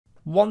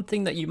One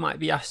thing that you might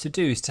be asked to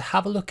do is to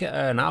have a look at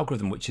an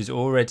algorithm which has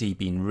already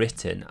been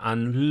written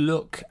and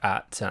look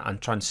at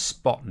and try and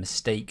spot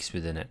mistakes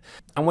within it.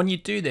 And when you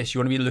do this, you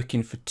want to be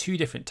looking for two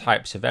different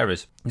types of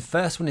errors. The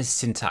first one is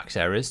syntax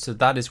errors, so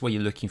that is where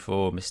you're looking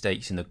for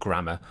mistakes in the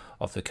grammar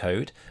of the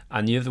code,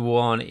 and the other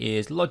one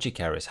is logic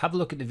errors. Have a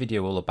look at the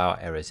video all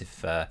about errors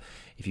if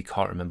you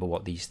can't remember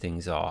what these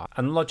things are.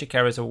 And logic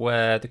errors are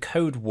where the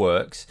code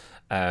works,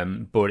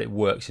 but it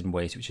works in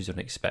ways which is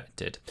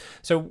unexpected.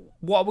 So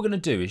what we're going to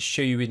do is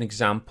show you an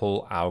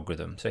example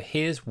algorithm. So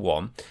here's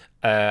one.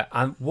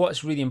 And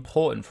what's really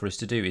important for us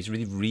to do is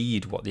really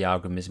read what the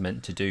algorithm is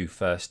meant to do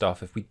first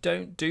off. If we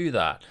don't do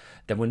that,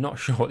 then we're not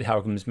sure what the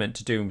algorithm is meant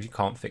to do and we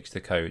can't fix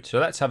the code. So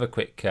let's have a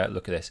quick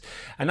look at this.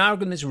 An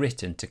algorithm is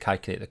written to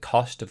calculate the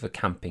cost of a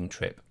camping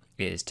trip.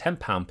 It is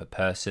 £10 per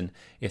person.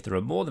 If there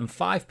are more than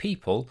 5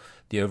 people,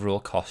 the overall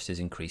cost is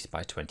increased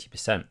by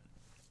 20%.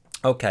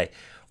 Okay.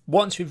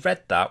 Once we've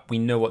read that, we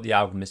know what the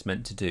algorithm is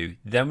meant to do.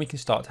 Then we can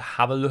start to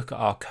have a look at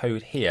our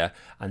code here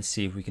and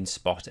see if we can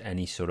spot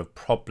any sort of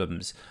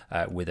problems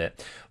with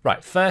it.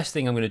 Right, first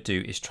thing I'm going to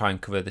do is try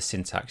and cover the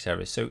syntax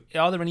errors. So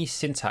are there any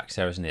syntax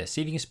errors in here?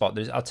 See if you can spot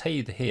those. I'll tell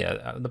you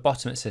here, at the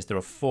bottom it says there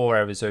are 4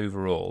 errors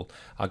overall.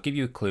 I'll give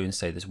you a clue and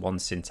say there's 1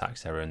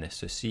 syntax error in this.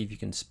 So see if you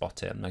can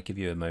spot it, and I'll give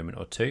you a moment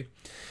or two.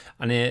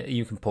 And here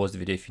you can pause the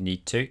video if you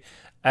need to.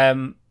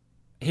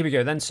 Here we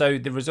go then. So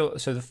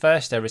the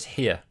first error is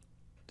here.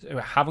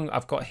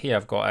 I've got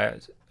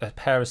a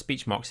pair of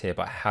speech marks here,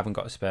 but I haven't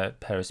got a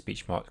pair of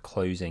speech marks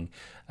closing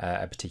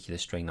a particular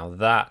string. Now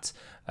that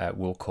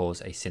will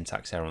cause a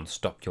syntax error and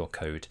stop your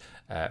code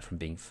from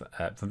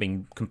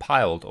being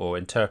compiled or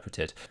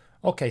interpreted.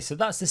 Okay, so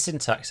that's the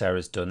syntax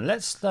errors done.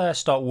 Let's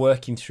start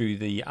working through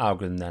the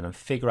algorithm then and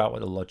figure out what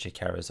the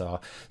logic errors are.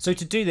 So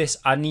to do this,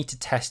 I need to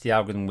test the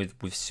algorithm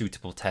with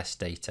suitable test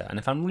data. And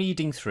if I'm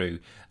reading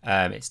through,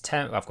 I've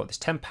got this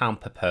 £10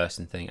 per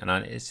person thing,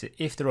 and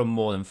if there are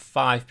more than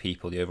 5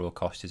 people, the overall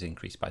cost is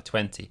increased by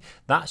 20.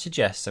 That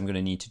suggests I'm going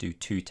to need to do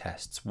 2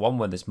 tests, one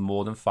where there's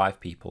more than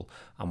 5 people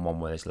and one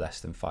where there's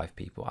less than 5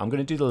 people. I'm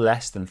going to do the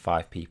less than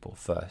 5 people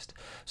first.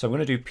 So I'm going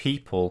to do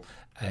people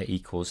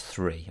equals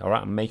 3. All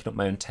right, I'm making up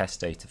my own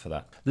test data for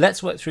that.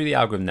 Let's work through the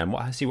algorithm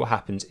then. See what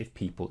happens if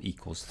people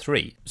equals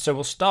 3. So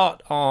we'll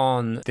start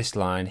on this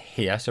line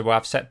here. So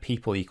I've set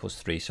people equals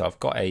 3. So I've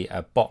got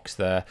a box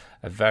there,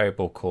 a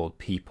variable called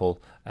people,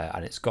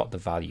 and it's got the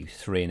value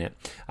 3 in it.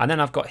 And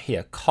then I've got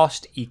here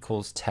cost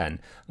equals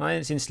 10. Now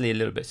it's instantly a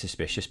little bit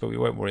suspicious, but we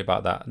won't worry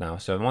about that now.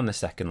 So I'm on the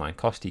second line,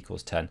 cost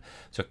equals 10.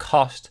 So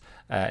cost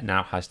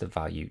now has the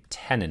value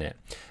 10 in it.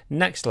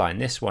 Next line,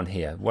 this one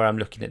here, where I'm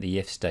looking at the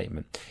if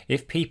statement.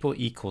 If people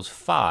equals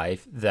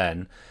 5,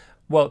 then,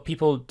 well,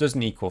 people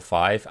doesn't equal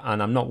 5,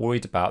 and I'm not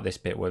worried about this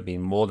bit where it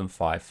being more than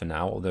 5 for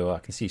now, although I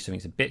can see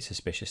something's a bit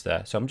suspicious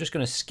there. So I'm just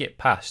going to skip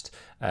past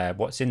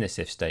what's in this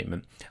if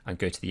statement and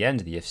go to the end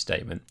of the if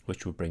statement,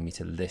 which will bring me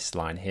to this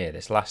line here,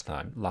 this last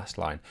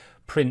line,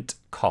 print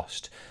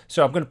cost.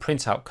 So I'm going to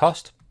print out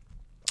cost.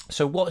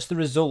 So what's the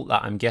result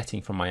that I'm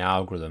getting from my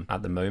algorithm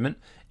at the moment?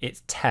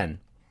 It's 10.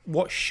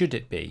 What should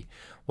it be?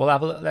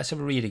 Well, let's have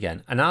a read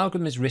again. An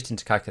algorithm is written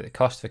to calculate the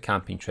cost of a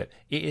camping trip.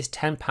 It is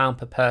 £10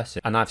 per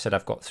person, and I've said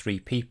I've got 3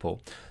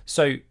 people.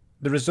 So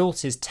the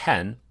result is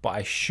 10, but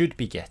I should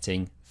be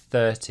getting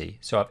 30.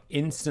 So I've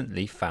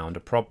instantly found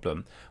a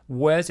problem.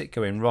 Where's it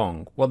going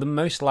wrong? Well, the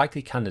most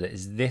likely candidate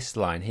is this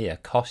line here,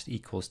 cost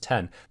equals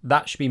 10.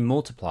 That should be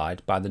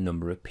multiplied by the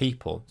number of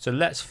people. So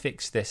let's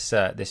fix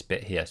this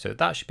bit here. So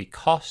that should be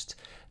cost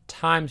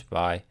times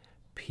by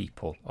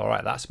people. All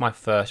right, that's my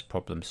first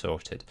problem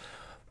sorted.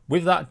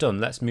 With that done,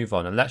 let's move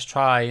on and let's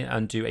try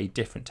and do a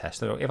different test.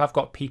 So if I've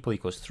got people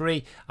equals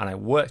 3 and I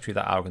work through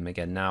that algorithm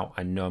again now,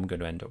 I know I'm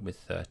going to end up with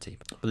 30.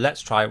 But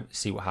let's try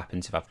see what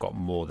happens if I've got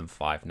more than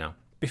 5 now.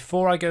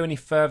 Before I go any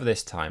further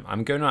this time,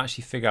 I'm going to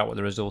actually figure out what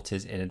the result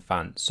is in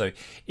advance. So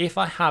if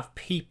I have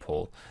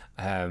people,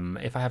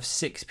 if I have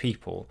 6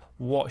 people,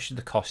 what should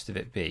the cost of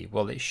it be?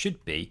 Well, it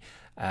should be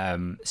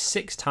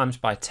 6 times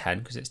by 10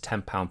 because it's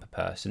 £10 per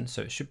person,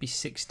 so it should be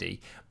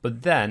 60,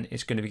 but then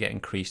it's going to get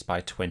increased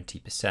by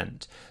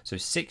 20%. So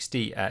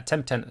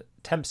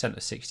 10%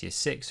 of 60 is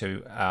 6,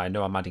 so I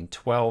know I'm adding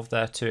 12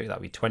 there to it,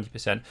 that'll be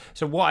 20%.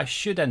 So what I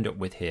should end up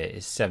with here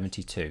is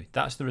 72.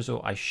 That's the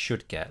result I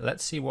should get.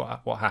 Let's see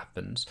what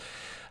happens.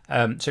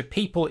 So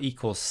people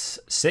equals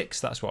 6,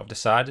 that's what I've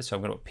decided, so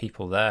I'm going to put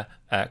people there.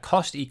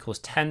 Cost equals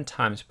 10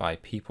 times by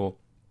people.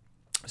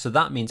 So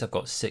that means I've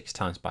got 6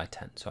 times by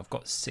 10. So I've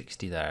got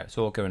 60 there. It's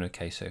all going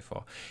okay so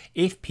far.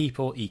 If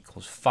people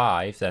equals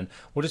 5, then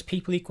what does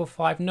people equal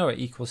 5? No, it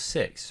equals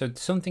 6. So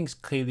something's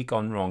clearly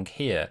gone wrong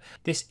here.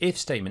 This if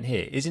statement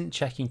here isn't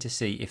checking to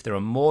see if there are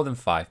more than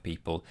 5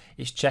 people.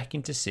 It's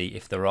checking to see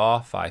if there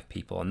are 5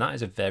 people. And that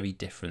is a very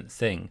different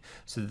thing.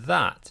 So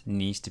that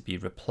needs to be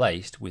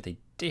replaced with a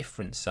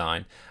different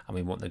sign, and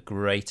we want the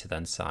greater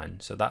than sign.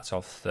 So that's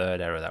our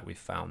third error that we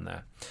found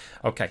there.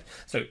 Okay,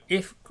 so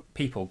if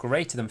people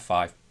greater than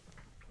 5,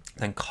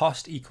 then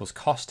cost equals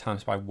cost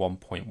times by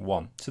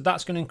 1.1. So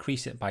that's going to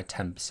increase it by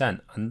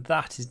 10%. And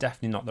that is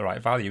definitely not the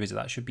right value, is it?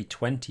 That should be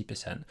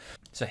 20%.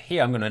 So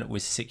here I'm going to end up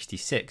with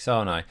 66,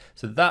 aren't I?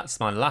 So that's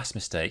my last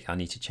mistake I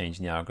need to change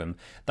in the algorithm.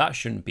 That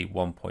shouldn't be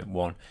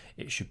 1.1.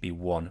 It should be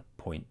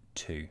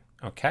 1.2.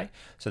 Okay,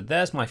 so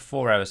there's my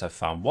 4 errors I've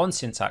found, 1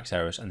 syntax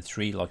errors and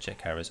 3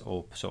 logic errors,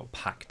 all sort of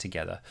packed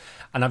together.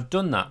 And I've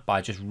done that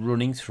by just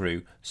running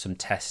through some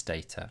test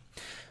data.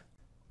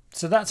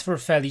 So that's for a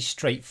fairly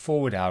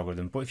straightforward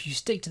algorithm, but if you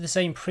stick to the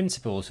same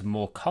principles of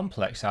more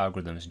complex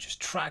algorithms and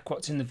just track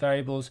what's in the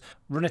variables,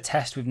 run a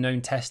test with known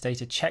test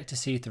data, check to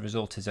see if the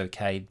result is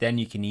okay, then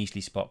you can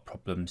easily spot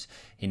problems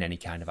in any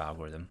kind of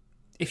algorithm.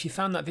 If you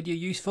found that video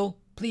useful,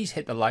 please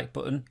hit the like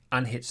button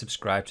and hit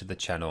subscribe to the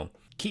channel.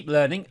 Keep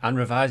learning and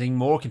revising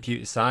more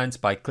computer science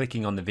by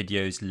clicking on the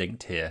videos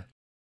linked here.